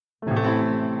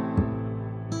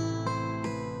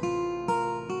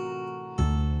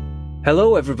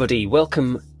Hello, everybody.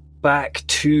 Welcome back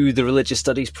to the Religious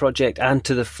Studies Project and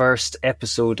to the first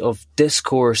episode of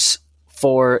Discourse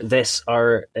for this,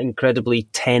 our incredibly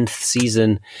 10th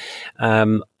season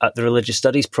at the Religious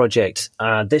Studies Project.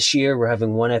 This year, we're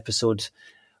having one episode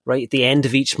right at the end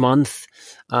of each month.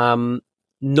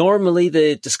 Normally,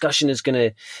 the discussion is going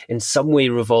to, in some way,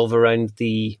 revolve around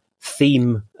the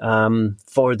theme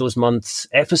for those months'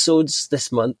 episodes.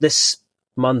 This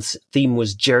month's theme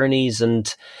was journeys,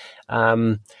 and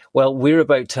well, we're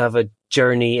about to have a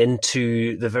journey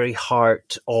into the very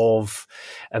heart of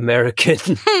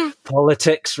American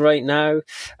politics right now.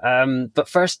 But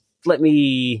first, let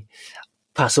me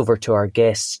pass over to our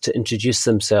guests to introduce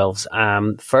themselves.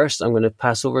 First, I'm going to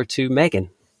pass over to Megan.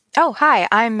 Oh, hi,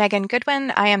 I'm Megan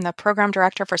Goodwin. I am the Program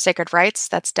Director for Sacred Rites,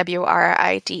 that's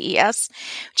WRITES,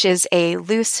 which is a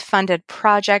loose-funded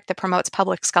project that promotes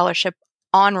public scholarship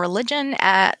on religion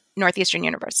at Northeastern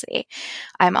University.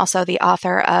 I'm also the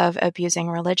author of Abusing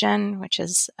Religion, which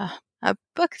is a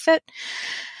book that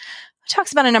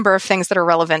talks about a number of things that are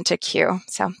relevant to Q.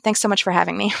 So thanks so much for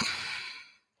having me.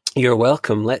 You're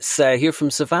welcome. Let's hear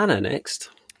from Savannah next.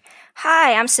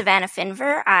 Hi, I'm Savannah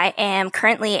Finver. I am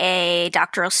currently a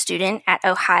doctoral student at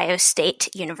Ohio State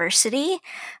University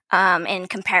in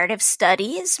comparative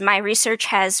studies. My research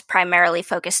has primarily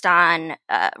focused on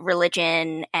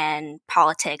religion and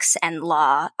politics and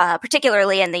law,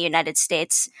 particularly in the United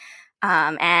States.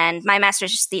 And my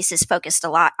master's thesis focused a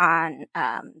lot on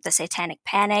the Satanic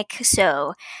Panic.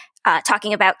 So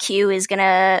talking about Q is going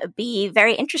to be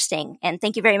very interesting. And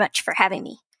thank you very much for having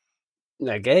me.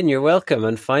 Again, you're welcome.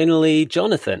 And finally,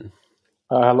 Jonathon.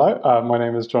 Hello, my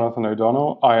name is Jonathon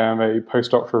O'Donnell. I am a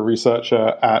postdoctoral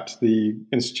researcher at the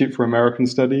Institute for American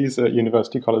Studies at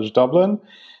University College Dublin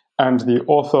and the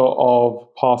author of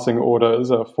Passing Orders,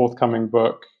 a forthcoming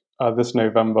book this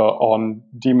November on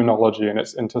demonology and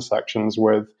its intersections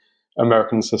with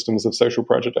American systems of social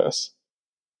prejudice.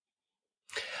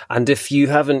 And if you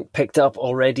haven't picked up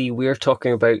already, we're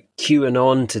talking about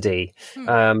QAnon today.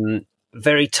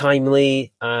 Very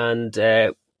timely, and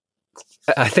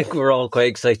I think we're all quite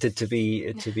excited to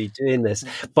be doing this.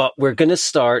 But we're going to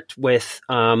start with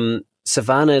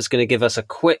Savannah is going to give us a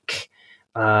quick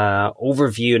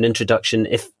overview and introduction,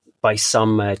 if by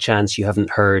some chance you haven't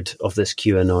heard of this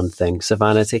QAnon thing.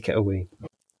 Savannah, take it away.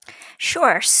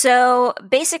 Sure. So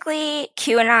basically,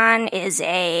 QAnon is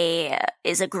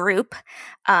a group,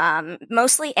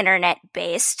 mostly internet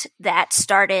based, that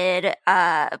started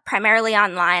primarily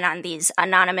online on these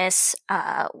anonymous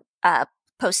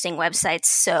posting websites.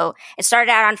 So it started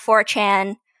out on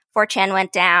 4chan. 4chan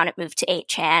went down, it moved to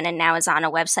 8chan, and now is on a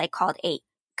website called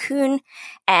 8kun.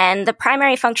 And the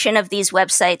primary function of these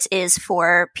websites is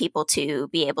for people to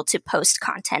be able to post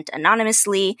content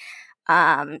anonymously.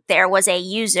 There was a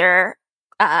user,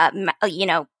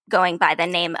 going by the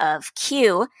name of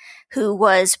Q, who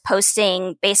was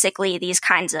posting basically these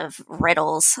kinds of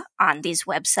riddles on these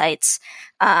websites,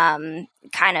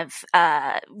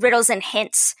 riddles and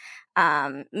hints,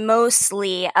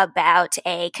 mostly about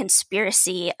a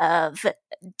conspiracy of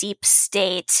deep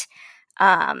state,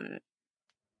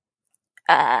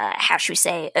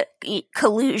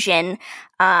 collusion,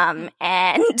 and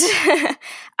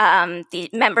the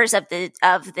members of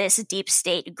this deep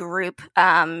state group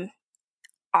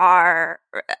are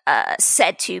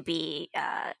said to be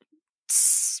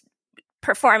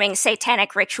performing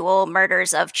satanic ritual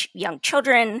murders of young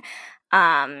children,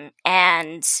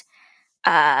 and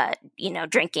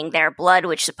drinking their blood,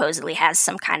 which supposedly has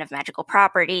some kind of magical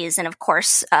properties. And of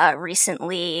course,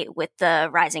 recently with the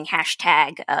rising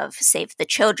hashtag of Save the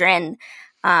Children,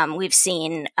 we've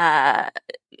seen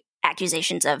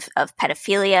accusations of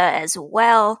pedophilia as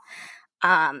well.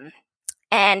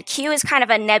 And Q is kind of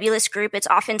a nebulous group. It's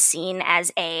often seen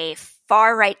as a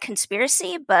far-right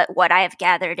conspiracy, but what I have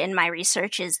gathered in my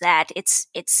research is that it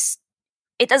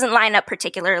doesn't line up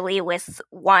particularly with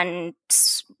one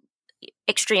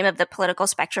extreme of the political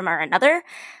spectrum or another.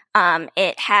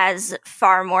 It has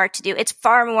far more to do. It's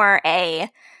far more a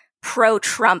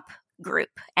pro-Trump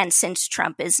group. And since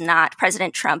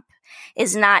President Trump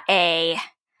is not a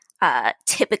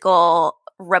typical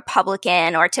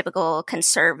Republican or typical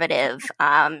conservative,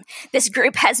 this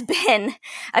group has been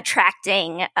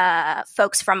attracting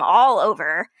folks from all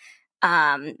over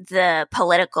the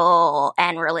political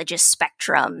and religious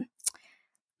spectrum.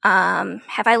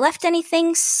 Have I left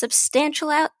anything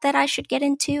substantial out that I should get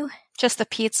into? Just the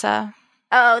pizza.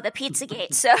 Oh, the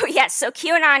Pizzagate. So yes, so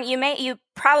QAnon, you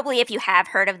probably, if you have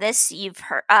heard of this, you've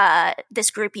heard this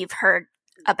group, you've heard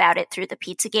about it through the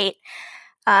Pizzagate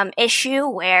issue,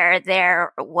 where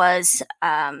there was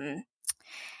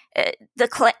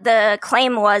the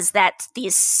claim was that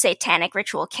these satanic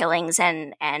ritual killings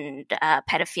and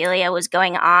pedophilia was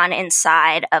going on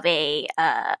inside of a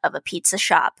pizza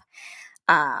shop,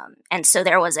 and so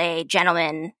there was a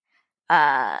gentleman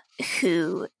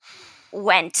who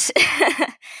went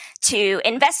to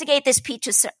investigate this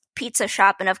pizza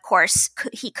shop, and of course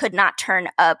he could not turn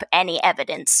up any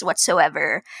evidence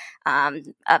whatsoever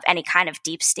of any kind of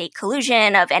deep state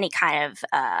collusion, of any kind of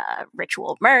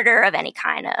ritual murder, of any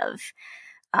kind of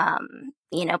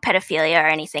pedophilia or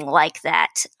anything like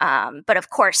that. But of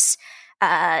course,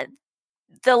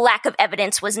 the lack of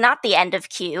evidence was not the end of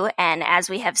Q, and as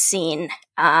we have seen,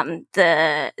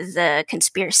 the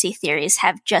conspiracy theories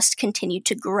have just continued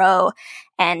to grow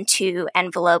and to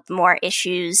envelope more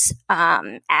issues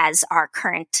as our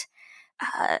current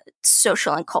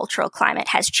social and cultural climate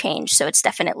has changed. So it's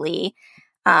definitely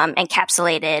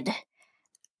encapsulated,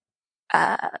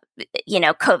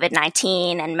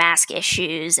 COVID-19 and mask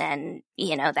issues, and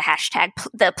the hashtag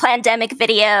the plandemic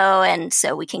video, and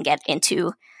so we can get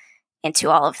into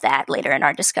all of that later in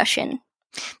our discussion.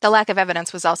 The lack of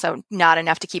evidence was also not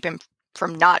enough to keep him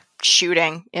from not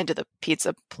shooting into the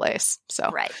pizza place. So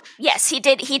right, yes, he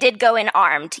did go in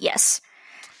armed. Yes.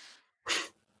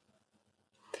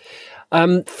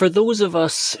 For those of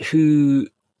us who,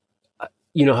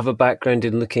 have a background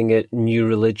in looking at new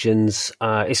religions,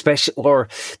 especially, or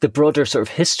the broader sort of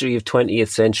history of 20th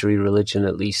century religion,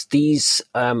 at least, these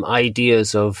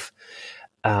ideas of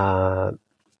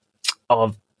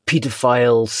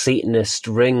pedophile Satanist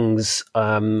rings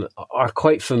are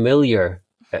quite familiar.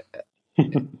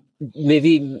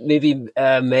 Maybe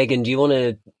Megan, do you want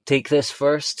to take this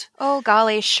first? Oh,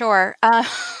 golly, sure.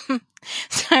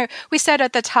 So we said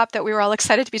at the top that we were all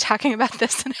excited to be talking about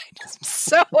this, and I'm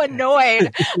so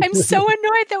annoyed. I'm so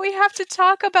annoyed that we have to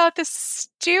talk about this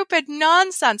stupid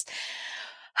nonsense.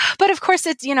 But of course,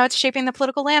 it's shaping the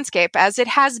political landscape, as it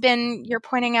has been, you're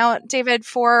pointing out, David,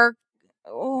 for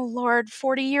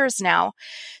 40 years now.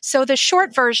 So the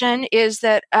short version is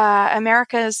that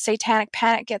America's satanic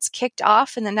panic gets kicked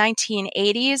off in the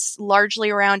 1980s, largely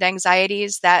around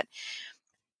anxieties that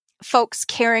folks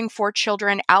caring for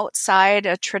children outside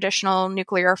a traditional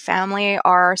nuclear family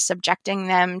are subjecting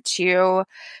them to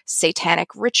satanic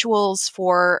rituals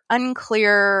for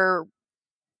unclear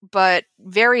but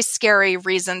very scary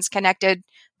reasons connected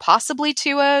possibly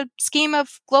to a scheme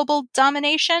of global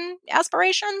domination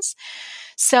aspirations.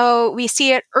 So we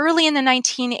see it early in the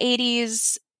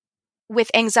 1980s with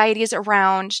anxieties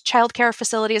around childcare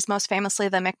facilities, most famously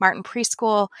the McMartin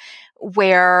Preschool,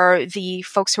 where the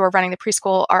folks who are running the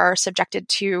preschool are subjected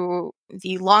to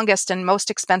the longest and most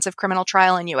expensive criminal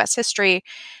trial in U.S. history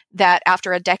that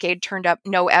after a decade turned up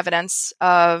no evidence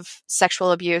of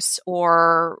sexual abuse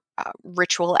or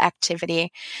ritual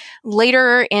activity.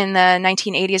 Later in the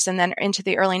 1980s and then into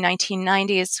the early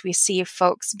 1990s, we see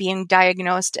folks being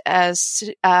diagnosed as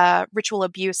ritual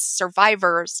abuse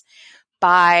survivors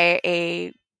by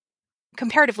a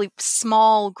comparatively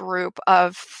small group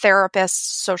of therapists,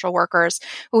 social workers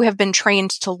who have been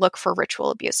trained to look for ritual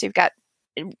abuse. So you've got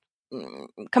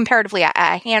comparatively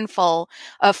a handful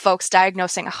of folks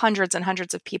diagnosing hundreds and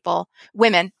hundreds of people,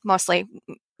 women mostly,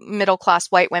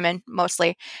 middle-class white women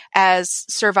mostly, as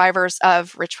survivors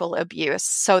of ritual abuse.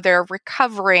 So they're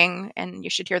recovering, and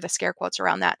you should hear the scare quotes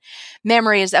around that,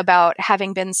 memories about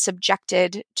having been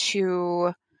subjected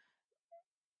to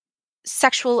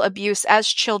sexual abuse as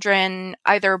children,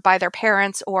 either by their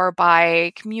parents or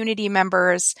by community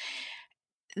members.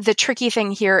 The tricky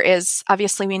thing here is,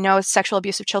 obviously, we know sexual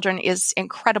abuse of children is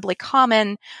incredibly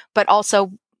common, but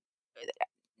also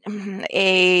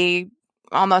a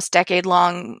almost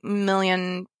decade-long $1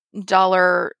 million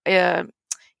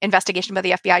investigation by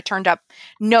the FBI turned up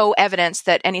no evidence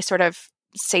that any sort of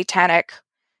satanic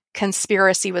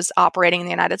conspiracy was operating in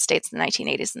the United States in the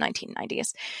 1980s and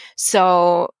 1990s.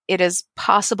 So it is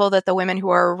possible that the women who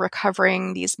are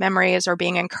recovering these memories or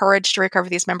being encouraged to recover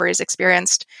these memories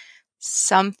experienced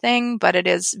something, but it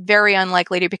is very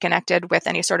unlikely to be connected with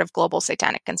any sort of global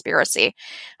satanic conspiracy,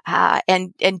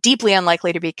 and deeply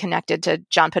unlikely to be connected to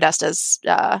John Podesta's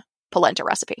polenta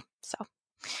recipe. So,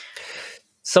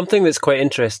 something that's quite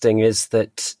interesting is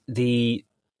that the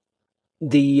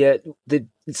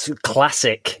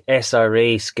classic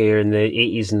SRA scare in the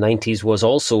 80s and 90s was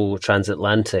also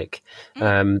transatlantic.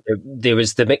 There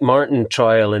was the McMartin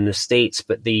trial in the States,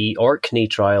 but the Orkney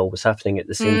trial was happening at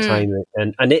the same time,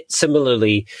 and it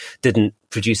similarly didn't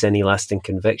produce any lasting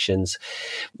convictions.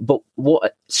 But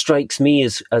what strikes me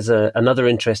as another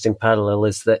interesting parallel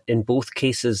is that in both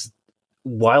cases,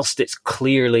 whilst it's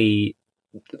clearly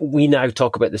we now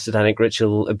talk about the satanic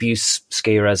ritual abuse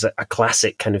scare as a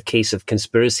classic kind of case of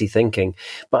conspiracy thinking.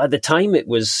 But at the time, it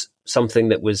was something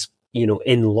that was,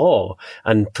 in law,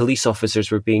 and police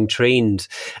officers were being trained,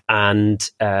 and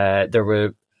there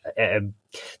were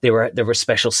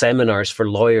special seminars for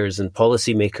lawyers and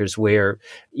policymakers where,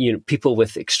 people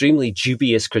with extremely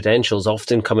dubious credentials,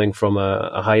 often coming from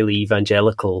a highly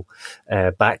evangelical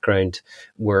background,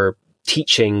 were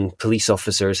teaching police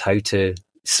officers how to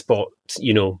spot,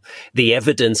 the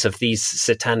evidence of these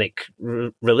satanic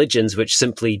religions, which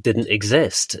simply didn't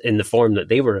exist in the form that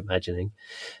they were imagining.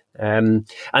 And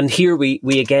here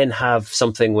we again have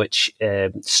something which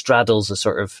straddles a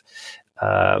sort of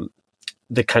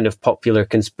the kind of popular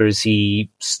conspiracy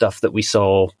stuff that we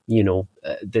saw,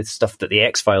 the stuff that the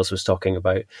X-Files was talking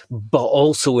about, but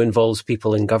also involves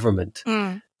people in government.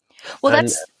 Mm. Well,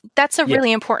 that's a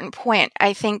really important point.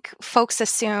 I think folks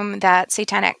assume that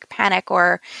satanic panic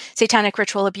or satanic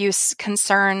ritual abuse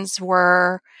concerns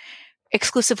were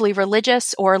exclusively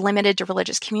religious or limited to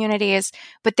religious communities,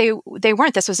 but they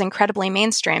weren't. This was incredibly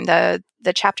mainstream. The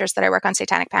chapters that I work on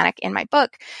satanic panic in my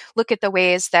book look at the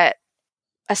ways that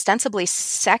ostensibly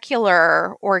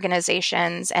secular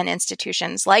organizations and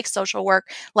institutions like social work,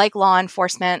 like law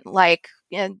enforcement, like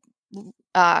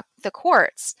the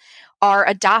courts are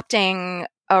adopting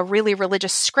a really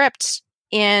religious script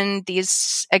in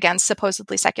these, again,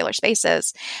 supposedly secular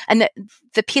spaces. And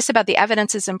the piece about the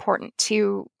evidence is important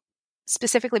too,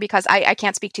 specifically because I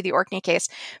can't speak to the Orkney case,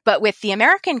 but with the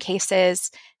American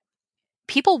cases,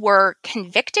 people were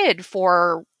convicted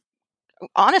for,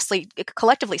 honestly,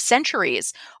 collectively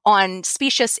centuries on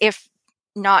specious, if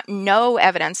not no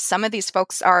evidence. Some of these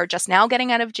folks are just now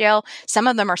getting out of jail. Some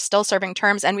of them are still serving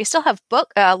terms. And we still have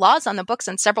laws on the books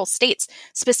in several states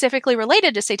specifically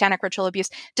related to satanic ritual abuse,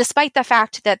 despite the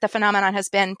fact that the phenomenon has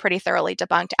been pretty thoroughly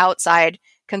debunked outside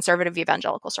conservative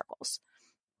evangelical circles.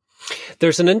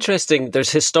 There's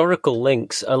historical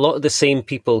links. A lot of the same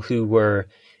people who were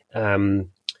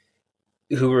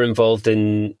involved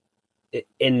in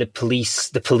the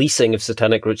policing of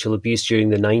satanic ritual abuse during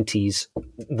the 90s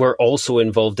were also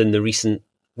involved in the recent.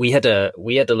 We had a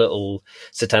little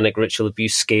satanic ritual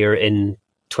abuse scare in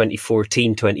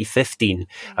 2014, 2015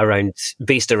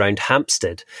 based around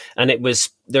Hampstead, and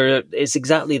it's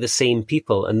exactly the same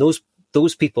people, and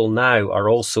those people now are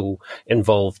also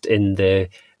involved in the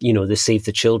Save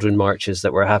the Children marches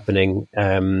that were happening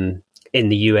in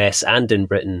the US and in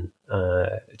Britain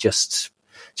just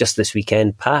this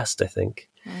weekend past, I think.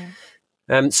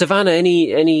 Savannah,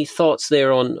 any thoughts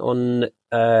there on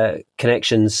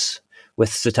connections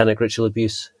with satanic ritual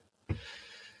abuse?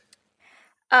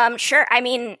 Sure. I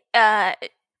mean,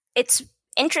 it's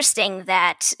interesting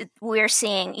that we're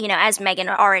seeing, as Megan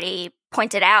already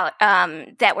pointed out,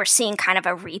 that we're seeing kind of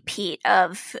a repeat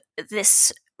of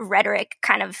this rhetoric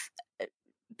kind of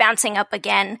bouncing up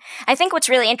again. I think what's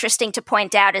really interesting to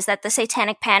point out is that the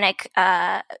satanic panic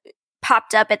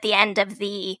popped up at the end of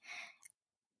the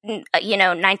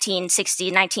 1960,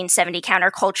 1970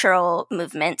 countercultural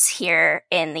movements here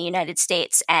in the United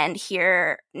States. And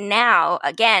here now,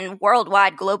 again,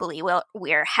 worldwide, globally,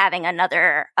 we're having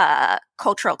another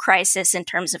cultural crisis in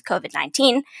terms of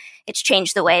COVID-19. It's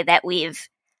changed the way that we've,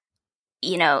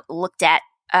 looked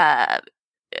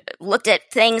at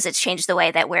things. It's changed the way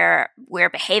that we're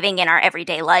behaving in our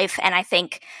everyday life. And I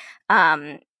think,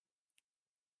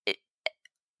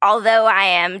 although I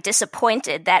am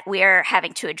disappointed that we're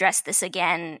having to address this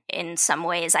again in some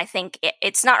ways, I think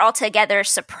it's not altogether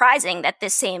surprising that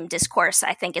this same discourse,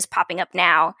 I think, is popping up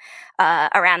now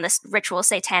around this ritual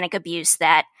satanic abuse.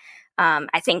 That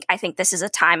I think this is a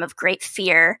time of great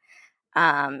fear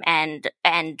and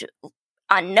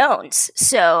unknowns.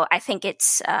 So I think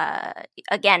it's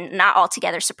again not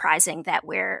altogether surprising that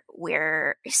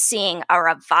we're seeing a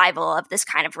revival of this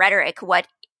kind of rhetoric. What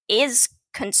is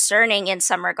concerning in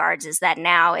some regards is that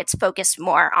now it's focused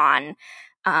more on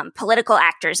political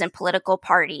actors and political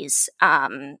parties.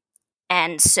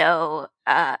 And so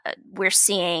we're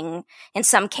seeing, in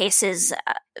some cases,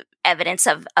 evidence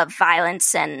of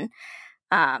violence and,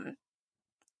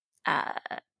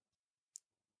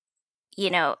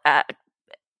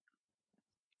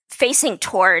 facing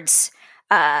towards,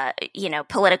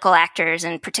 political actors,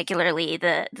 and particularly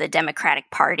the Democratic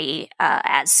Party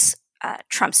as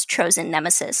Trump's chosen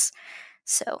nemesis.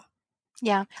 So,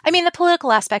 yeah. I mean, the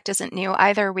political aspect isn't new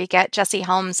either. We get Jesse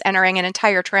Helms entering an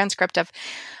entire transcript of,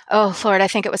 oh, Lord, I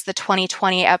think it was the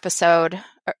 2020 episode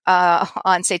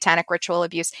on satanic ritual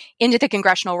abuse into the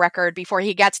congressional record before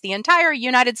he gets the entire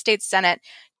United States Senate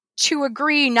to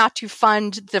agree not to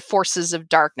fund the forces of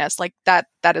darkness. Like that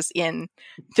is in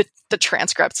the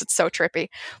transcripts. It's so trippy.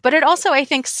 But it also, I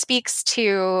think, speaks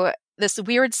to this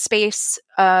weird space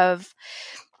of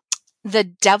the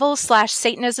devil /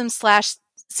 Satanism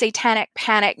 / satanic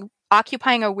panic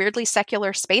occupying a weirdly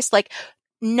secular space. Like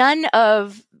none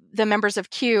of the members of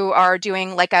Q are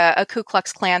doing like a Ku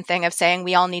Klux Klan thing of saying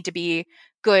we all need to be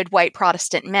good white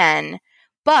Protestant men.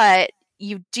 But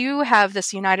you do have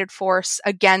this united force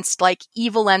against like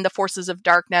evil and the forces of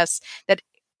darkness that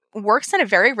works in a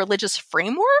very religious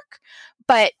framework,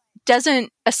 but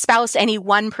doesn't espouse any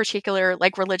one particular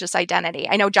like religious identity.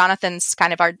 I know Jonathon's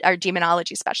kind of our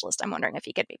demonology specialist. I'm wondering if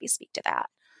he could maybe speak to that.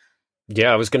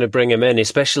 Yeah, I was going to bring him in,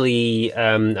 especially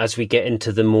as we get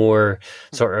into the more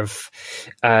sort of,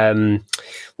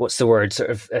 what's the word, sort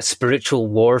of spiritual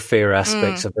warfare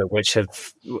aspects of it, which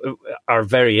are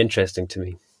very interesting to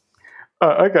me.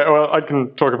 Okay, well, I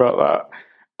can talk about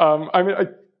that. I mean,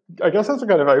 I guess that's a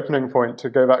kind of opening point to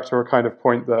go back to a kind of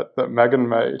point that Megan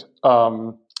made,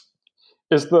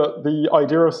 is that the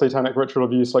idea of satanic ritual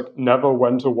abuse like never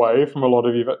went away from a lot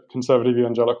of conservative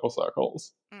evangelical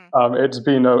circles. It's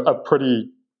been a pretty,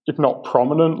 if not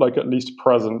prominent, like at least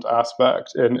present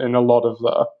aspect in a lot of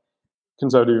the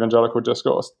conservative evangelical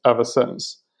discourse ever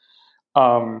since.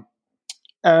 And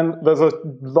there's a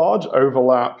large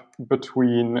overlap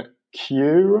between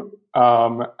Q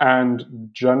and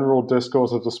general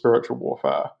discourse of the spiritual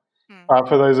warfare.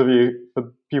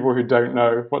 For people who don't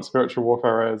know what spiritual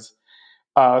warfare is,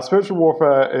 spiritual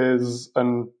warfare is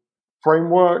a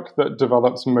framework that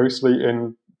develops mostly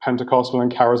in Pentecostal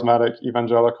and charismatic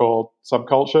evangelical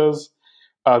subcultures,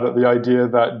 that the idea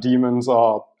that demons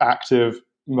are active,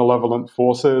 malevolent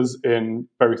forces in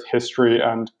both history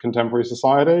and contemporary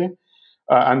society,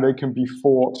 and they can be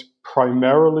fought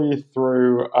primarily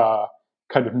through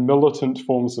kind of militant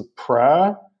forms of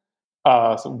prayer,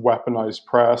 some weaponized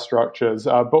prayer structures,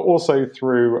 but also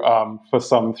through, for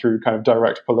some, through kind of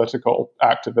direct political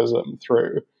activism,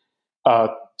 through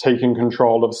taking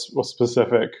control of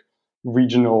specific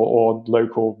regional or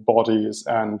local bodies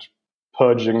and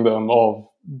purging them of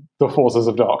the forces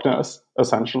of darkness,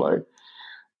 essentially.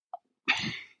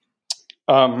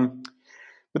 But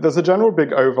there's a general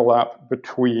big overlap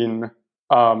between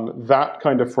that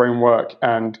kind of framework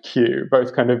and Q,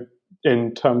 both kind of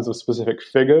in terms of specific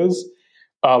figures.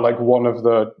 Like one of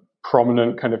the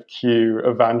prominent kind of Q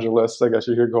evangelists, I guess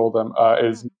you could call them,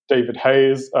 is David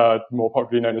Hayes, more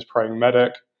popularly known as Praying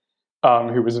Medic,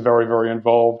 who was very, very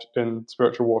involved in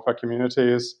spiritual warfare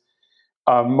communities.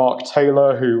 Mark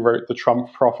Taylor, who wrote The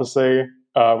Trump Prophecy,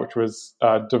 which was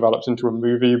developed into a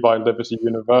movie by Liberty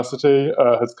University,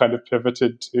 has kind of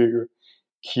pivoted to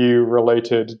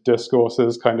Q-related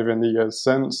discourses kind of in the years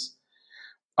since.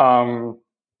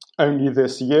 Only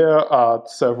this year,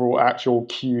 several actual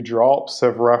Q drops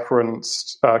have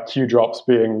referenced, Q drops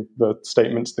being the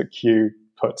statements that Q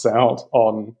puts out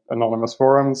on anonymous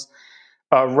forums,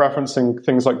 referencing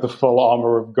things like the full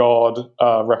armor of God,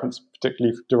 reference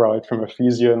particularly derived from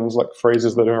Ephesians, like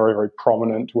phrases that are very, very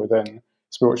prominent within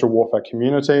spiritual warfare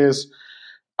communities.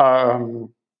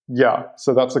 Yeah,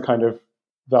 so that's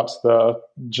the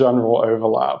general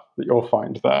overlap that you'll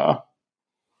find there.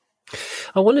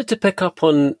 I wanted to pick up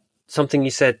on something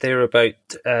you said there about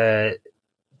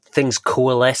things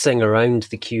coalescing around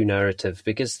the Q narrative,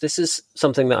 because this is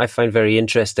something that I find very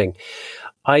interesting.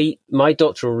 My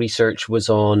doctoral research was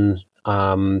on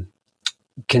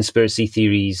conspiracy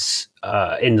theories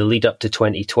in the lead up to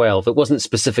 2012. It wasn't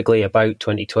specifically about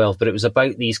 2012, but it was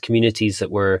about these communities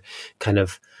that were kind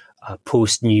of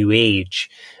post-New Age.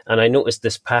 And I noticed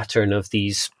this pattern of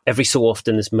these, every so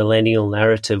often this millennial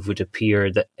narrative would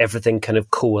appear that everything kind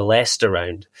of coalesced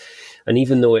around. And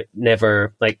even though it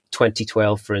never, like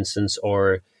 2012, for instance,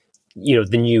 or, the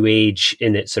New Age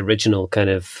in its original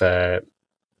kind of late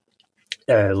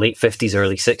 50s,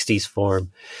 early 60s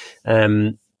form,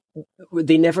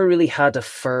 they never really had a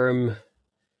firm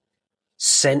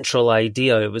central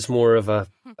idea. It was more of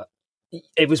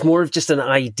just an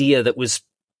idea that was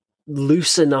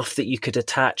loose enough that you could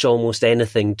attach almost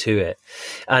anything to it.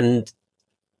 And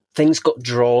things got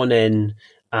drawn in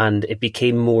and it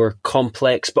became more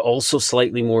complex, but also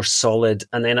slightly more solid.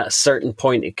 And then at a certain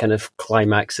point, it kind of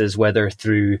climaxes, whether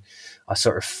through a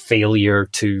sort of failure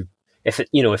to, if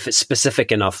it's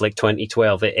specific enough, like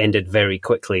 2012, it ended very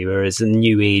quickly. Whereas in the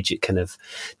New Age, it kind of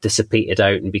dissipated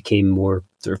out and became more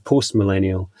sort of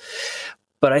post-millennial.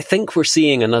 But I think we're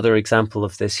seeing another example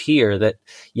of this here, that,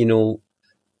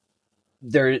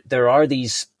 there are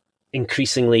these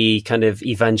increasingly kind of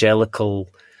evangelical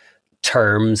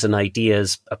terms and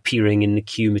ideas appearing in the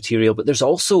Q material, but there's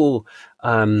also,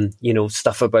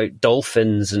 stuff about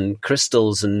dolphins and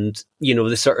crystals and,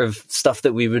 the sort of stuff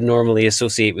that we would normally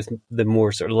associate with the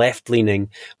more sort of left-leaning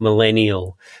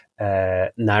millennial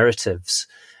narratives.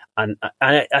 And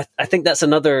I think that's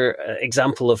another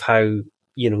example of how,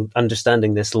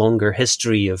 understanding this longer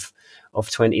history of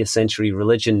 20th century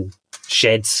religion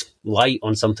sheds light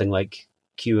on something like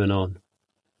QAnon.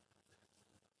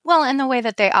 Well, and the way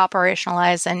that they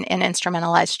operationalize and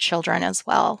instrumentalize children as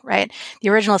well, right? The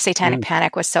original Satanic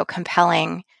Panic was so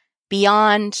compelling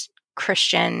beyond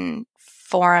Christian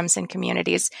forums and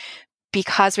communities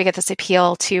because we get this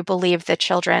appeal to believe the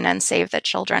children and save the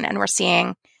children. And we're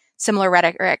seeing similar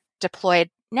rhetoric deployed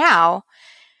now,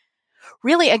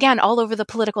 really, again, all over the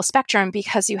political spectrum,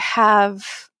 because you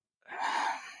have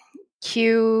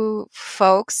Q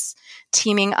folks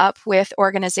teaming up with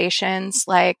organizations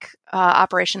like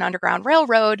Operation Underground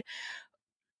Railroad,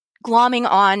 glomming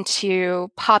on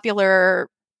to popular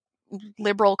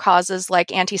liberal causes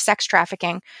like anti-sex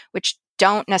trafficking, which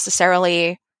don't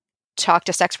necessarily talk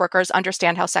to sex workers,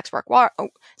 understand how sex work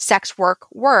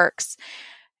works.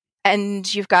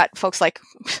 And you've got folks like,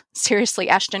 seriously,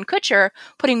 Ashton Kutcher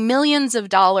putting millions of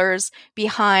dollars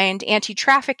behind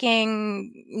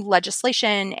anti-trafficking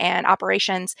legislation and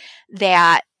operations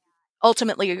that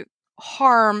ultimately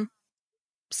harm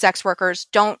sex workers,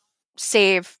 don't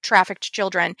save trafficked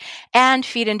children, and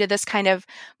feed into this kind of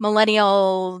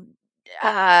millennial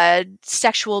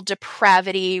sexual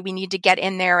depravity. We need to get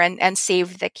in there and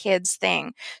save the kids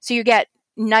thing. So you get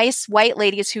nice white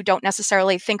ladies who don't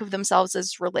necessarily think of themselves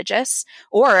as religious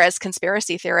or as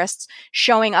conspiracy theorists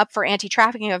showing up for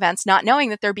anti-trafficking events, not knowing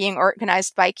that they're being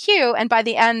organized by Q. And by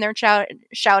the end, they're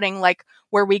shouting like,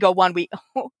 where we go one,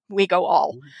 we go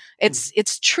all.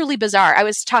 It's truly bizarre. I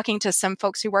was talking to some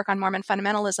folks who work on Mormon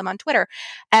fundamentalism on Twitter,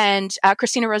 and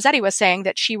Christina Rossetti was saying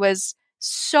that she was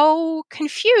so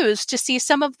confused to see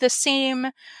some of the same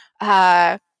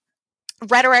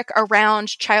rhetoric around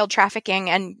child trafficking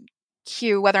and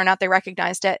Q, whether or not they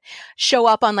recognized it, show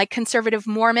up on like conservative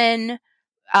Mormon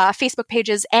Facebook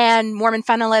pages and Mormon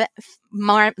fundamentalist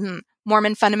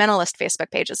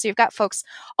Facebook pages. So you've got folks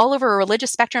all over a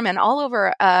religious spectrum and all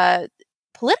over a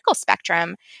political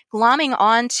spectrum glomming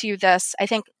onto this, I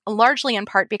think largely in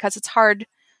part because it's hard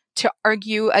to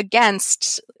argue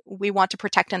against we want to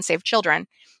protect and save children,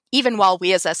 even while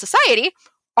we as a society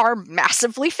are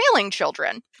massively failing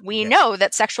children. We know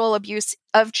that sexual abuse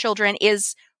of children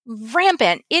is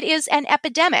rampant. It is an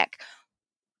epidemic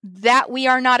that we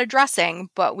are not addressing,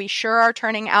 but we sure are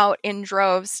turning out in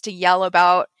droves to yell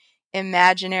about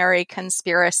imaginary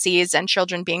conspiracies and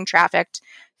children being trafficked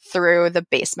through the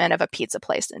basement of a pizza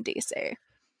place in DC.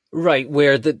 Right,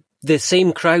 where the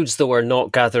same crowds, though, are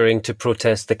not gathering to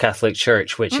protest the Catholic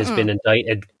Church, which has been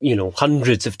indicted,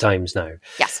 hundreds of times now.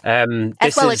 Yes,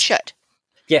 as well it should.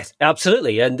 Yes,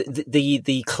 absolutely. And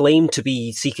the claim to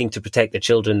be seeking to protect the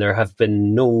children, there have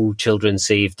been no children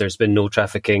saved. There's been no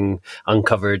trafficking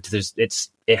uncovered.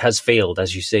 It has failed,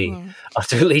 as you say,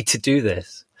 utterly to do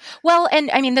this. Well,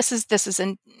 and I mean, this is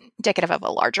indicative of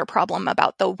a larger problem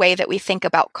about the way that we think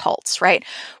about cults, right?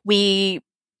 We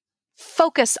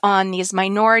focus on these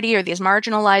minority or these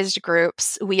marginalized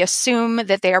groups. We assume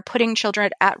that they are putting children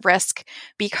at risk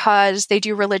because they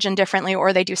do religion differently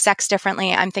or they do sex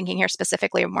differently. I'm thinking here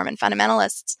specifically of Mormon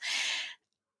fundamentalists.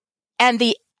 And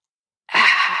the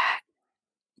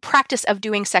practice of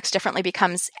doing sex differently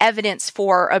becomes evidence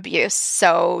for abuse.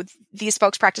 So these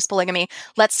folks practice polygamy.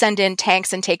 Let's send in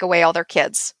tanks and take away all their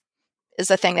kids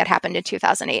is a thing that happened in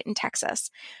 2008 in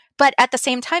Texas. But at the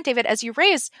same time, David, as you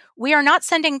raise, we are not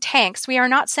sending tanks. We are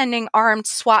not sending armed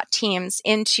SWAT teams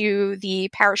into the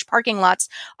parish parking lots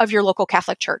of your local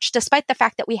Catholic church, despite the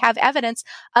fact that we have evidence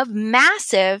of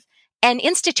massive and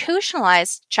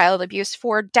institutionalized child abuse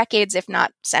for decades, if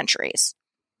not centuries.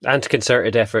 And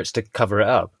concerted efforts to cover it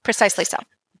up. Precisely so.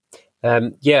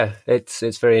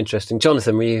 It's very interesting.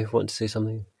 Jonathan, were you want to say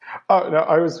something? Oh, no,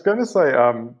 I was going to say,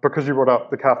 because you brought up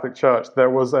the Catholic Church, there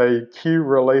was a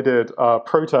Q-related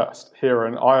protest here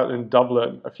in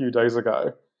Dublin a few days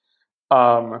ago.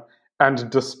 And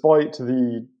despite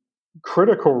the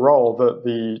critical role that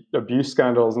the abuse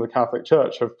scandals in the Catholic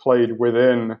Church have played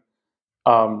within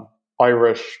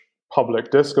Irish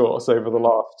public discourse over the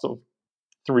last sort of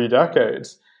 3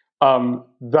 decades,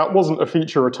 that wasn't a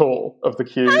feature at all of the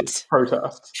Q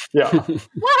protests. Yeah.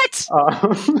 What?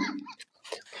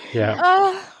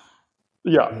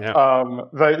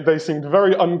 They seemed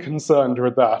very unconcerned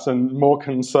with that and more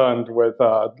concerned with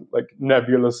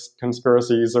nebulous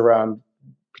conspiracies around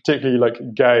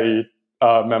particularly gay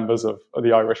members of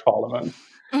the Irish Parliament.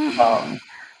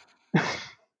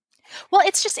 Well,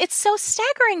 it's so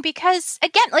staggering because,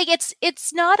 again, like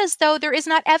it's not as though there is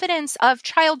not evidence of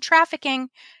child trafficking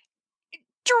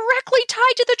directly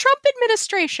tied to the Trump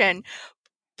administration.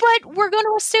 But we're going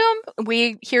to assume,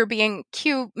 we here being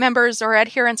Q members or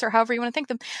adherents or however you want to think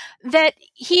them, that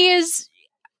he is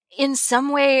in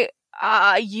some way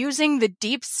using the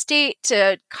deep state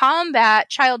to combat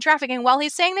child trafficking while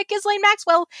he's saying that Ghislaine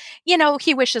Maxwell,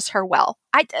 he wishes her well.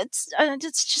 It's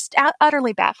just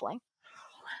utterly baffling.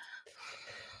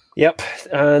 Yep,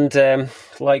 and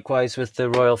likewise with the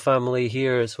royal family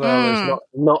here as well. There's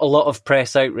not a lot of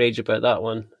press outrage about that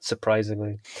one,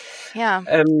 surprisingly. Yeah.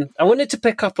 I wanted to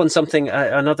pick up on something,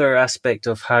 another aspect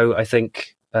of how I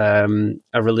think a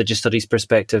religious studies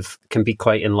perspective can be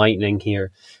quite enlightening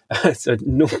here. So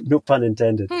no pun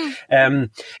intended.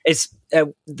 Is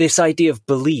this idea of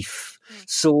belief.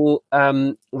 So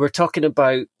we're talking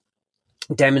about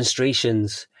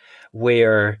demonstrations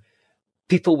where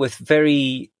people with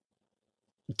very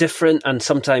different and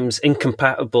sometimes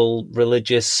incompatible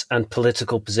religious and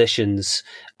political positions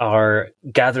are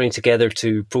gathering together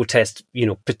to protest,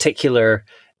 particular,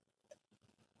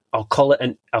 I'll call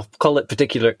it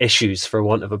particular issues, for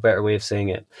want of a better way of saying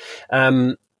it.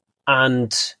 And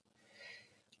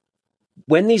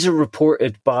when these are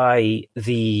reported by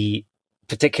the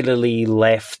particularly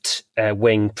left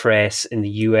wing press in the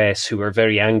US, who are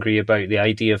very angry about the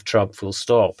idea of Trump full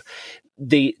stop,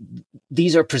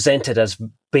 these are presented as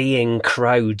baying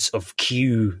crowds of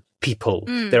Q people.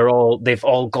 They've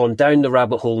all gone down the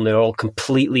rabbit hole and they all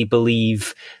completely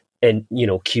believe in,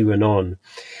 QAnon.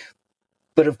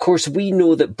 But of course, we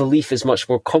know that belief is much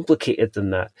more complicated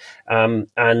than that.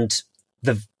 And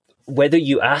whether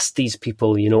you ask these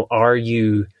people, do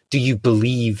you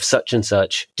believe such and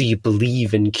such? Do you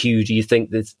believe in Q? Do you think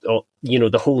that,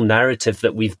 the whole narrative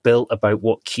that we've built about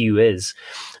what Q is?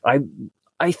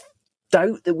 I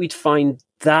doubt that we'd find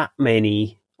that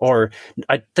many, or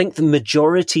I think the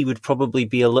majority would probably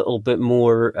be a little bit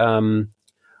more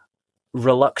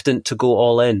reluctant to go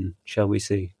all in, shall we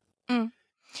say.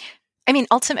 I mean,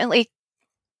 ultimately,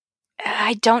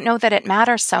 I don't know that it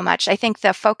matters so much. I think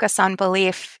the focus on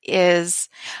belief it's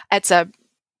a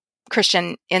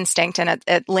Christian instinct and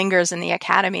it lingers in the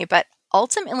academy, but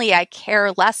ultimately I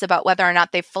care less about whether or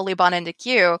not they've fully bought into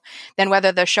Q than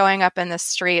whether they're showing up in the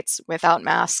streets without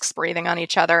masks, breathing on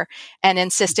each other, and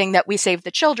insisting that we save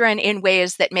the children in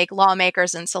ways that make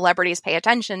lawmakers and celebrities pay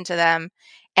attention to them,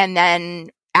 and then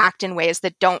act in ways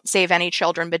that don't save any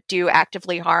children but do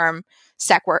actively harm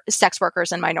sex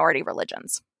workers and minority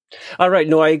religions. All right.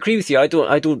 No, I agree with you.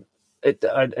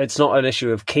 It's not an issue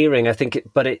of caring, I think,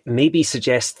 but it maybe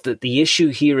suggests that the issue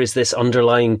here is this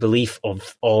underlying belief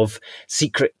of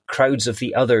secret crowds of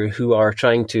the other who are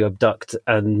trying to abduct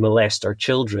and molest our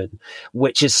children,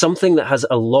 which is something that has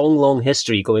a long, long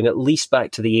history going at least back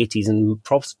to the 80s and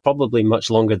probably much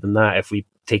longer than that if we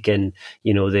take in,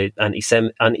 the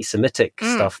anti-Semitic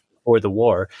stuff before the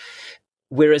war.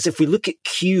 Whereas if we look at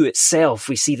Q itself,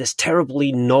 we see this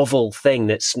terribly novel thing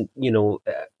that's,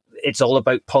 it's all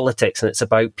about politics and it's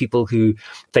about people who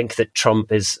think that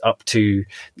Trump is up to,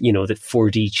 the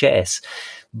 4D chess.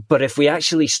 But if we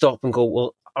actually stop and go,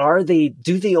 well,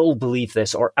 do they all believe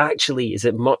this? Or actually, is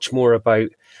it much more about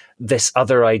this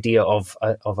other idea of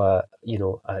a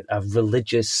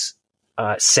religious,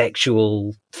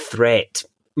 sexual threat,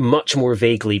 much more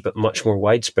vaguely, but much more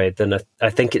widespread, then I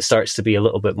think it starts to be a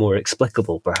little bit more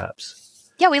explicable, perhaps.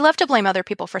 Yeah, we love to blame other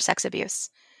people for sex abuse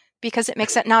because it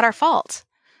makes it not our fault.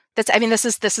 This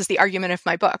is the argument of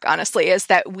my book, honestly, is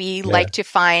that we like to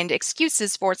find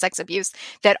excuses for sex abuse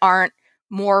that aren't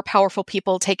more powerful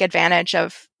people take advantage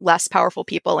of less powerful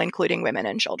people, including women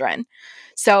and children.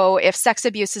 So if sex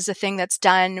abuse is a thing that's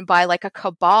done by like a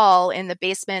cabal in the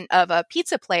basement of a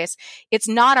pizza place, it's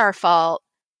not our fault,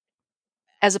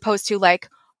 as opposed to like,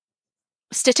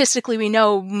 statistically, we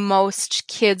know most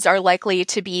kids are likely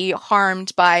to be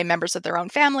harmed by members of their own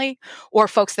family or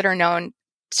folks that are known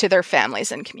to their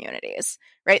families and communities,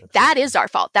 right? Absolutely. That is our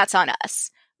fault. That's on us.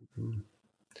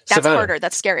 That's Savannah. Harder.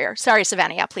 That's scarier. Sorry,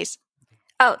 Savannah. Yeah, please.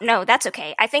 Oh, no, that's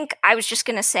okay. I think I was just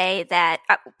going to say that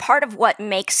part of what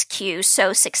makes Q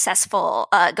so successful,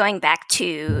 going back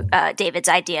to David's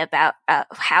idea about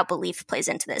how belief plays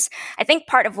into this, I think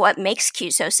part of what makes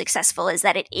Q so successful is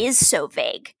that it is so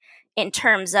vague in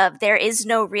terms of there is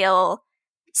no real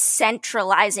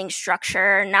centralizing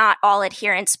structure. Not all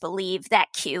adherents believe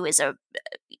that Q is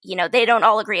they don't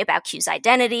all agree about Q's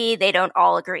identity. They don't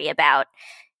all agree about,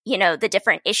 the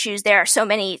different issues. There are so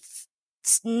many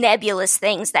nebulous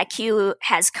things that Q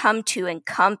has come to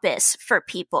encompass for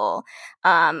people,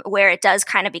 where it does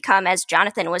kind of become, as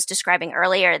Jonathon was describing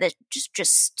earlier, that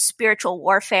just spiritual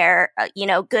warfare,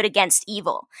 good against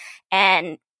evil.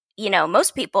 And,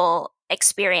 most people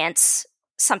experience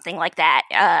something like that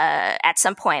at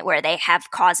some point, where they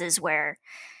have causes where,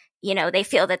 they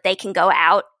feel that they can go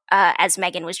out, as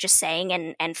Megan was just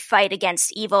saying, and fight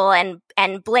against evil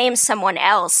and blame someone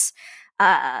else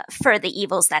for the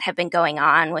evils that have been going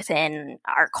on within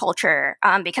our culture,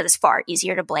 because it's far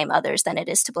easier to blame others than it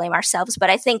is to blame ourselves.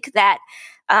 But I think that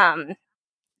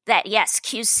yes,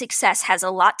 Q's success has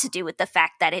a lot to do with the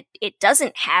fact that it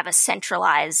doesn't have a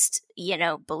centralized,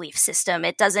 belief system.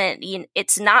 It doesn't,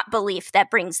 it's not belief that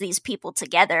brings these people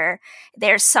together.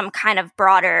 There's some kind of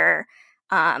broader,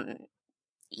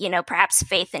 perhaps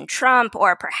faith in Trump,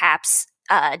 or perhaps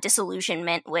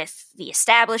disillusionment with the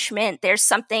establishment. There's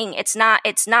something, it's not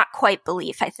quite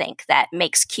belief, I think, that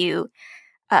makes Q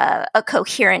a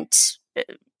coherent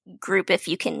group, if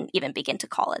you can even begin to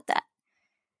call it that.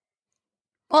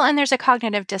 Well, and there's a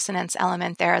cognitive dissonance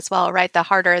element there as well, right? The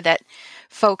harder that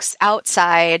folks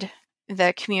outside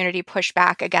the community push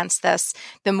back against this,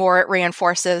 the more it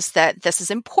reinforces that this is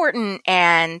important,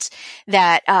 and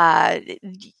that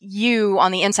you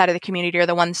on the inside of the community are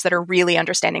the ones that are really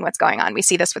understanding what's going on. We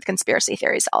see this with conspiracy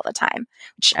theories all the time,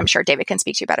 which I'm sure David can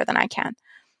speak to better than I can.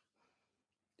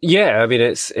 Yeah, I mean,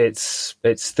 it's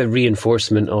the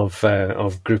reinforcement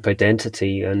of group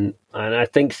identity, and I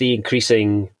think the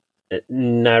increasing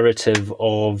narrative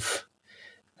of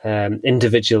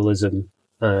individualism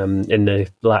in the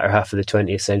latter half of the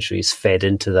 20th century is fed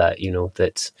into that,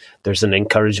 that there's an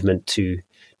encouragement to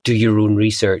do your own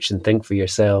research and think for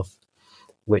yourself,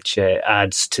 which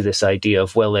adds to this idea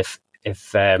of, well, if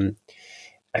I'm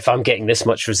getting this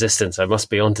much resistance, I must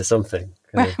be onto something.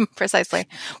 Precisely.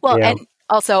 Well, yeah. And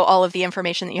also all of the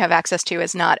information that you have access to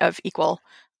is not of equal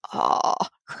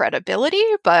credibility,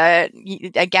 but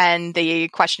again, the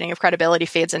questioning of credibility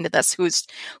fades into this: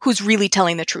 who's really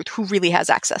telling the truth, who really has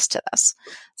access to this.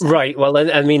 So. Right. Well,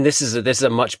 I mean, this is a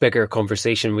much bigger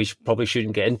conversation. We probably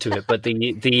shouldn't get into it, but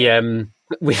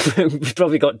we've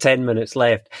probably got 10 minutes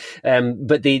left.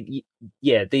 But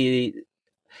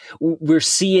we're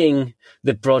seeing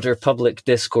the broader public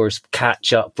discourse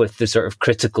catch up with the sort of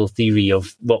critical theory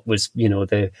of what was,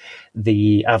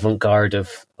 the avant-garde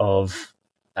of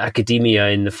academia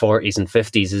in the 40s and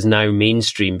 50s is now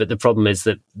mainstream. But the problem is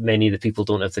that many of the people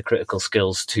don't have the critical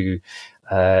skills to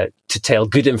tell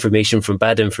good information from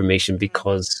bad information,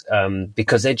 because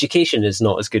education is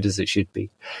not as good as it should be.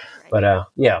 But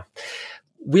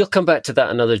we'll come back to that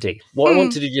another day. What I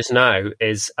want to do just now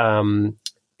is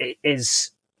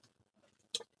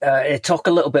talk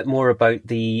a little bit more about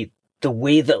the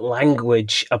way that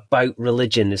language about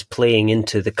religion is playing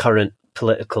into the current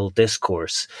political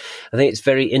discourse. I think it's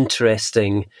very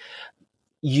interesting.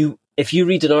 If you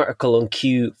read an article on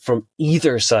Q from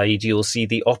either side, you'll see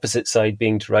the opposite side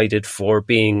being derided for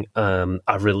being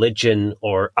a religion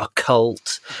or a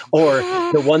cult, or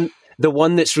the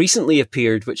one that's recently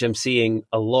appeared, which I'm seeing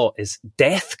a lot, is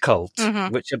death cult,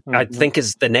 which I think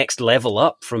is the next level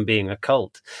up from being a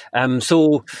cult.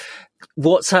 So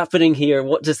what's happening here?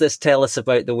 What does this tell us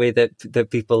about the way that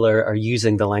people are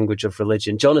using the language of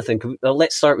religion? Jonathon,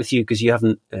 let's start with you, because you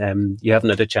haven't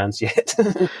had a chance yet.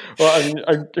 Well,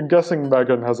 I'm guessing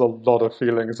Megan has a lot of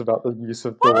feelings about the use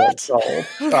of the word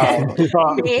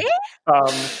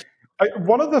cult.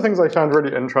 One of the things I found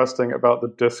really interesting about the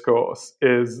discourse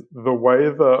is the way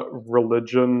that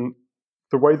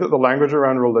the language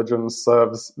around religion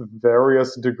serves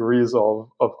various degrees of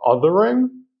othering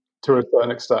to a certain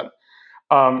extent.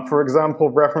 For example,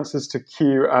 references to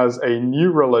Q as a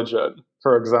new religion,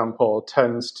 for example,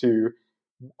 tends to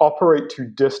operate to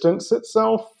distance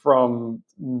itself from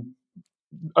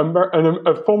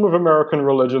a form of American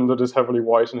religion that is heavily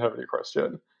white and heavily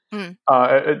Christian.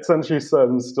 It essentially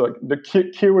says like the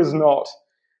Q is not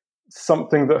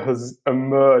something that has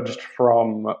emerged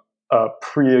from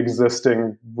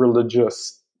pre-existing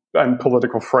religious and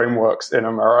political frameworks in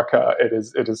America. It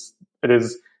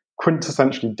is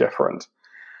quintessentially different.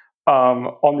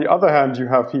 On the other hand, you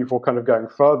have people kind of going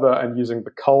further and using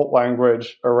the cult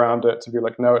language around it to be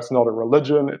like, no, it's not a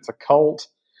religion, it's a cult,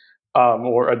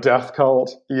 or a death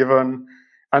cult even.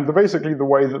 And basically the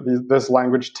way that this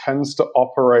language tends to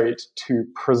operate to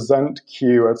present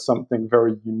Q as something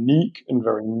very unique and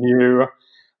very new,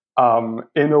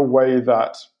 in a way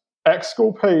that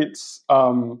exculpates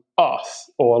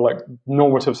us, or like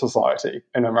normative society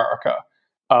in America,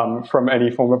 from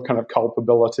any form of kind of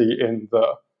culpability in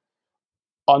the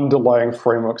underlying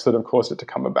frameworks that have caused it to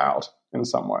come about in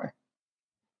some way.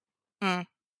 Mm.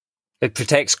 It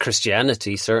protects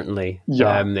Christianity, certainly.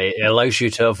 Yeah. It allows you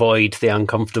to avoid the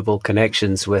uncomfortable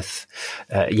connections with,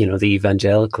 the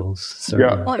evangelicals.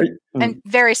 Certainly. Yeah. Well, and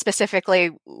very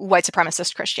specifically, white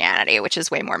supremacist Christianity, which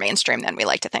is way more mainstream than we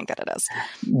like to think that it is.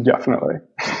 Definitely.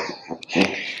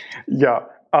 Yeah.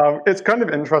 It's kind of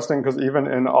interesting because even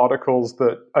in articles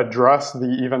that address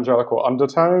the evangelical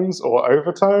undertones or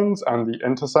overtones and the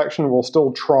intersection will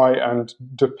still try and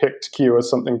depict Q as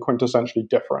something quintessentially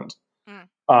different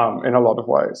in a lot of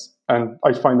ways. And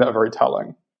I find that very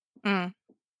telling. Mm.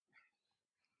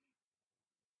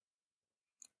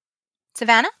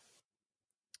 Savannah?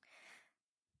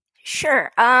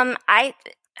 Sure. I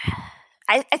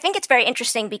think it's very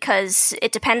interesting because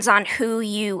it depends on who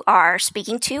you are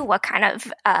speaking to, what kind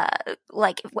of,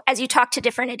 as you talk to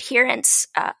different adherents,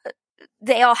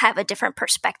 they all have a different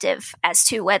perspective as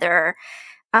to whether,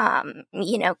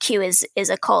 Q is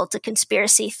a cult, a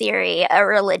conspiracy theory, a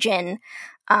religion.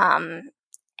 And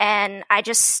I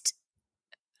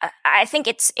think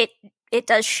it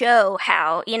does show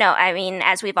how,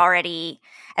 as we've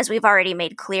already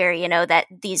made clear, that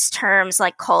these terms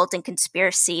like cult and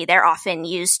conspiracy, they're often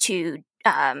used to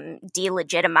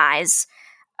delegitimize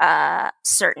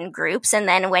certain groups. And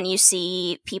then when you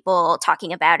see people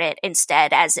talking about it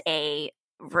instead as a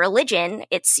religion,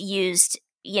 it's used,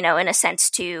 in a sense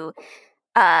to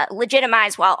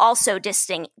legitimize while also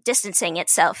distancing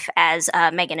itself, as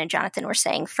Megan and Jonathan were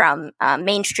saying, from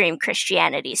mainstream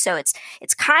Christianity. So it's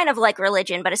kind of like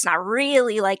religion, but it's not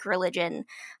really like religion.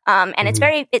 And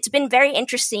it's been very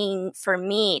interesting for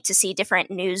me to see different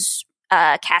news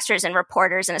casters and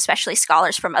reporters, and especially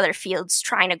scholars from other fields,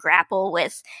 trying to grapple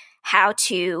with how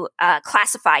to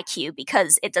classify Q,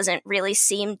 because it doesn't really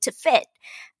seem to fit.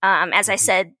 As I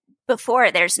said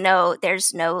before, there's no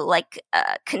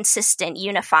consistent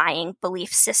unifying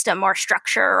belief system or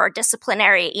structure or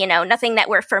disciplinary, nothing that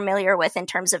we're familiar with in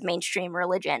terms of mainstream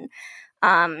religion.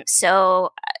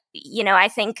 So I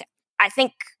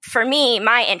think for me,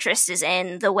 my interest is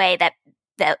in the way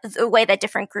that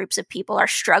different groups of people are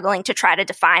struggling to try to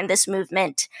define this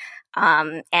movement.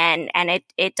 And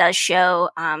it does show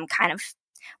kind of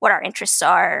what our interests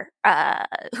are,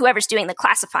 whoever's doing the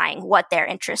classifying, what their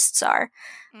interests are.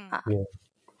 Yeah.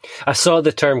 I saw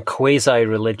the term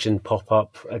quasi-religion pop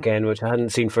up again, which I hadn't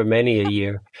seen for many a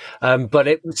year. But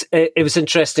it was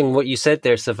interesting what you said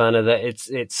there, Savannah, that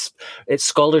it's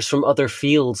scholars from other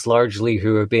fields largely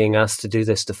who are being asked to do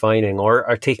this defining, or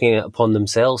are taking it upon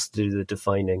themselves to do the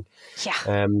defining.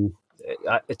 Yeah.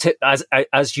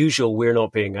 As usual, we're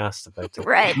not being asked about it.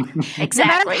 Right.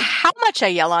 Exactly. No matter how much I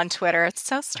yell on Twitter, it's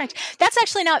so strange. That's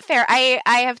actually not fair. I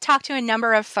have talked to a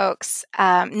number of folks,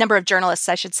 number of journalists,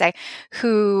 I should say,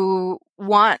 who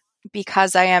want,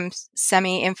 because I am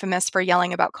semi-infamous for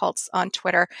yelling about cults on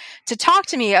Twitter, to talk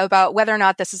to me about whether or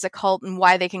not this is a cult and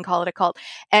why they can call it a cult.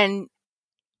 And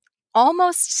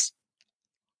almost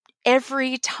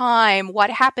every time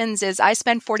what happens is I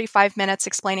spend 45 minutes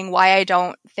explaining why I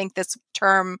don't think this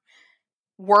term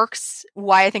works,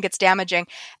 why I think it's damaging,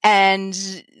 and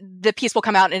the piece will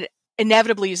come out and it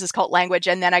inevitably uses cult language,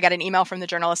 and then I got an email from the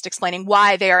journalist explaining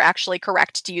why they are actually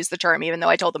correct to use the term, even though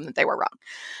I told them that they were wrong.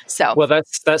 So, well,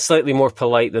 that's slightly more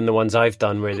polite than the ones I've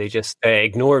done, where they just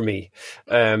ignore me,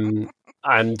 and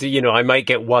I might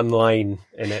get one line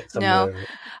in it somewhere. No.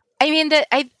 I mean,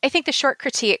 I think the short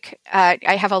critique,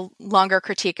 I have a longer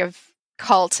critique of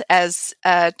cult as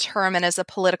a term and as a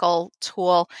political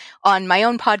tool on my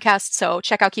own podcast. So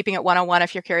check out Keeping It 101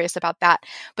 if you're curious about that.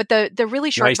 But the really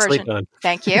short Nicely version, done.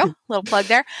 Thank you, little plug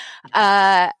there.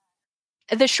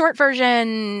 The short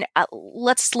version,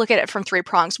 let's look at it from three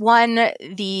prongs. One,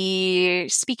 the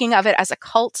speaking of it as a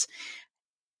cult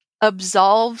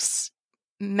absolves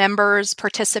members,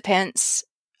 participants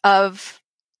of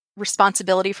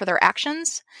responsibility for their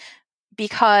actions,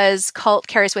 because cult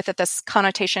carries with it this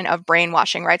connotation of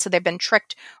brainwashing, right? So they've been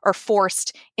tricked or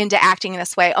forced into acting in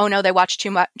this way. Oh no, they watched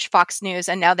too much Fox News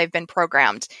and now they've been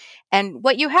programmed. And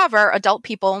what you have are adult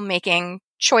people making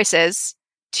choices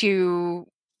to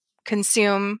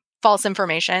consume false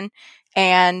information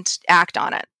and act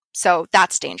on it. So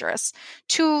that's dangerous.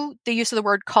 Two, the use of the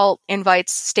word cult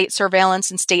invites state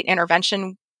surveillance and state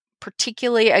intervention,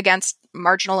 particularly against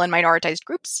marginal and minoritized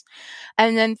groups.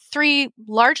 And then three,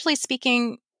 largely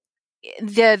speaking,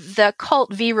 the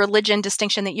cult v. religion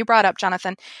distinction that you brought up,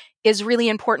 Jonathan, is really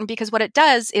important, because what it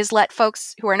does is let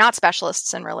folks who are not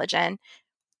specialists in religion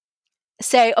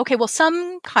say, okay, well,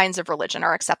 some kinds of religion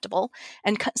are acceptable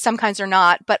and some kinds are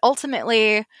not, but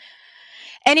ultimately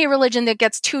any religion that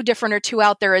gets too different or too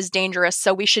out there is dangerous,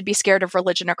 so we should be scared of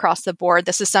religion across the board.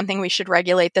 This is something we should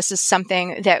regulate. This is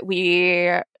something that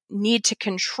we need to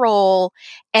control.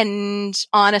 And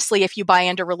honestly, if you buy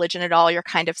into religion at all, you're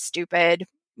kind of stupid.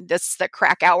 That's the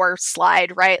Krakauer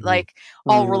slide, right? Mm-hmm. Like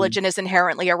all religion is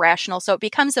inherently irrational. So it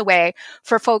becomes a way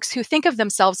for folks who think of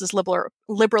themselves as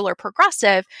liberal or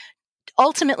progressive,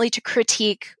 ultimately to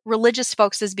critique religious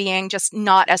folks as being just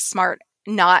not as smart,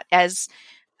 not as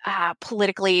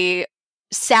politically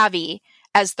savvy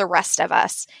as the rest of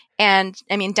us. And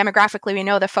I mean, demographically, we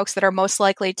know the folks that are most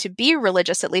likely to be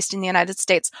religious, at least in the United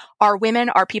States, are women,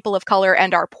 are people of color,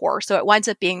 and are poor. So it winds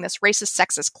up being this racist,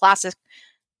 sexist, classist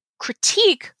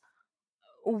critique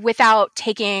without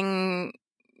taking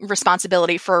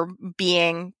responsibility for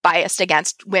being biased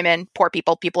against women, poor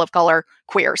people, people of color,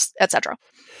 queers, etc.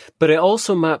 But it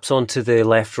also maps onto the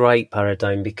left-right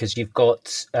paradigm, because you've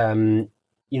got, the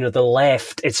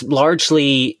left. It's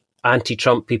largely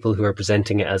anti-Trump people who are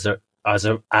presenting it as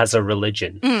a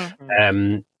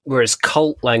religion, whereas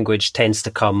cult language tends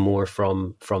to come more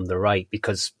from the right,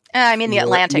 because the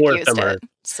Atlantic used it.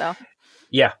 So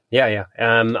yeah.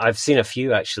 I've seen a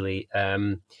few actually.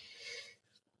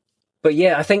 But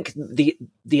yeah, I think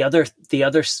the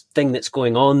other thing that's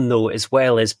going on though, as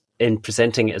well as in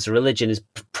presenting it as a religion, is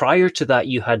prior to that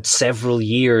you had several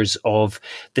years of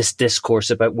this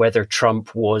discourse about whether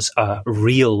Trump was a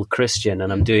real Christian,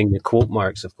 and I'm doing the quote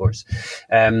marks, of course.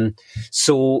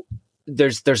 So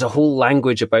there's a whole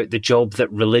language about the job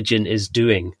that religion is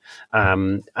doing,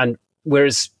 and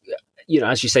whereas,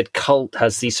 as you said, cult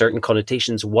has these certain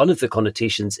connotations. One of the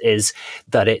connotations is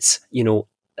that it's,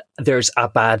 there's a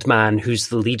bad man who's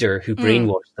the leader who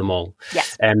brainwashed them all.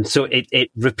 Yes. So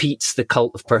it repeats the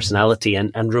cult of personality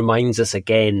and reminds us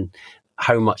again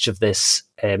how much of this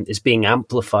is being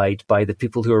amplified by the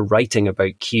people who are writing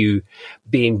about Q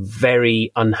being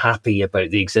very unhappy about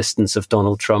the existence of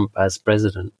Donald Trump as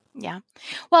president. Yeah.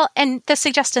 Well, and the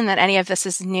suggestion that any of this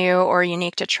is new or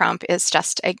unique to Trump is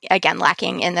just, again,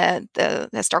 lacking in the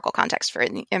historical context for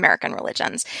American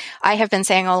religions. I have been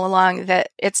saying all along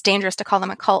that it's dangerous to call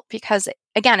them a cult because,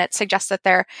 again, it suggests that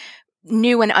they're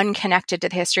new and unconnected to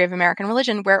the history of American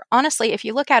religion, where honestly, if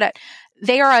you look at it,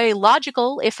 they are a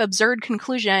logical, if absurd,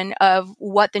 conclusion of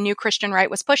what the new Christian right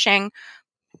was pushing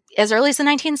as early as the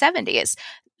 1970s.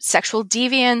 Sexual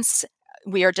deviance,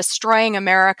 we are destroying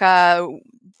America.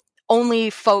 Only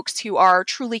folks who are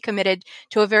truly committed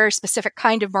to a very specific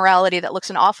kind of morality that looks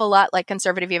an awful lot like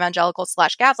conservative evangelical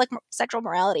 / Catholic sexual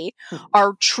morality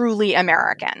are truly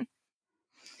American.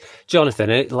 Jonathan,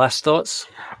 any last thoughts?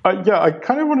 I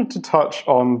kind of wanted to touch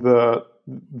on the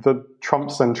Trump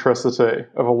centricity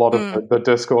of a lot of the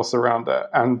discourse around it,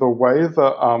 and the way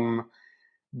that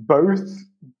both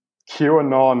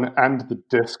QAnon and the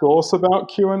discourse about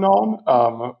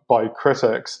QAnon by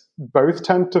critics both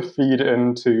tend to feed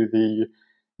into the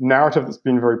narrative that's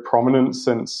been very prominent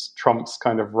since Trump's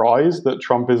kind of rise, that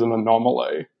Trump is an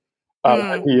anomaly,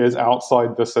 that he is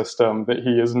outside the system, that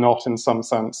he is not in some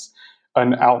sense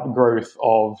an outgrowth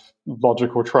of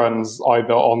logical trends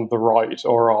either on the right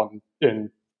or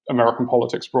in American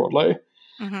politics broadly.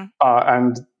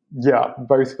 And yeah,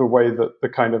 both the way that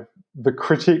the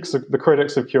critics of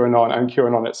QAnon and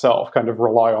QAnon itself kind of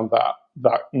rely on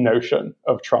that notion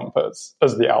of Trump as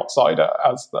the outsider,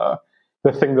 as the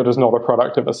thing that is not a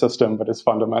product of a system, but is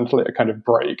fundamentally a kind of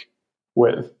break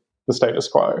with the status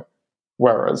quo,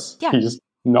 whereas he's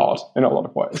not in a lot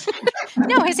of ways.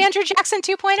 No, he's Andrew Jackson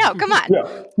 2.0. Come on.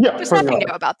 Yeah. There's nothing new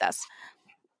about this.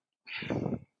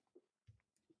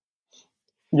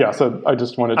 Yeah, so I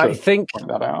just wanted to point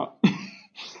that out.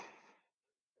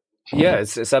 Yeah,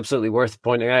 it's absolutely worth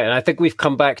pointing out. And I think we've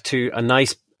come back to a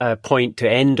nice point to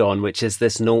end on, which is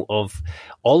this note of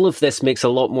all of this makes a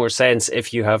lot more sense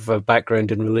if you have a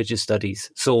background in religious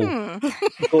studies. So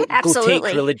go take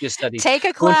religious studies. Take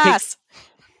a class.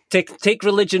 Take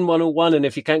Religion 101, and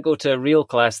if you can't go to a real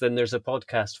class, then there's a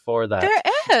podcast for that. There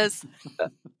is.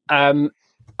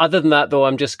 Other than that, though,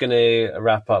 I'm just going to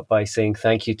wrap up by saying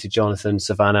thank you to Jonathan,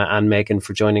 Savannah, and Megan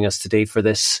for joining us today for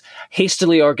this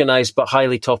hastily organised but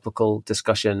highly topical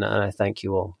discussion, and I thank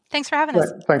you all. Thanks for having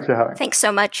us. Thanks for having us. Thanks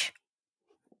so much.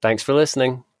 Thanks for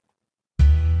listening.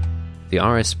 The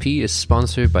RSP is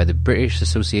sponsored by the British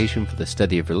Association for the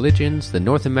Study of Religions, the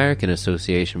North American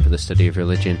Association for the Study of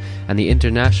Religion, and the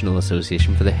International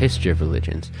Association for the History of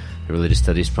Religions. The Religious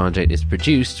Studies Project is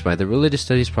produced by the Religious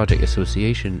Studies Project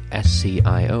Association,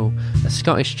 SCIO, a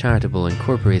Scottish charitable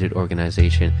incorporated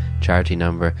organisation, charity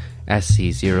number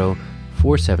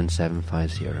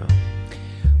SC047750.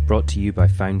 Brought to you by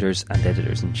founders and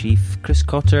editors-in-chief Chris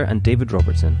Cotter and David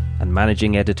Robertson, and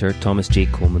managing editor Thomas J.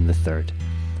 Coleman III.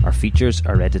 Our features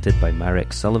are edited by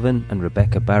Marek Sullivan and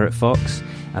Rebecca Barrett-Fox,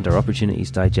 and our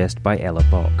Opportunities Digest by Ella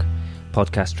Bach.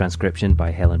 Podcast transcription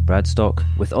by Helen Bradstock,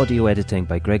 with audio editing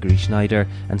by Gregory Schneider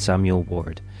and Samuel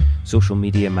Ward. Social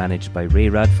media managed by Ray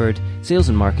Radford, sales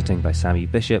and marketing by Sammy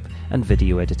Bishop, and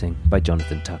video editing by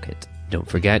Jonathan Tuckett. Don't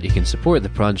forget you can support the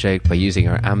project by using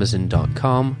our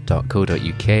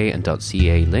amazon.com.co.uk and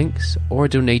 .ca links, or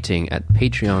donating at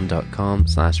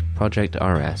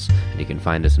patreon.com/projectrs, and you can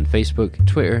find us on Facebook,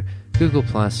 Twitter, Google+,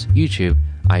 YouTube,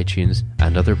 iTunes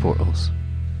and other portals.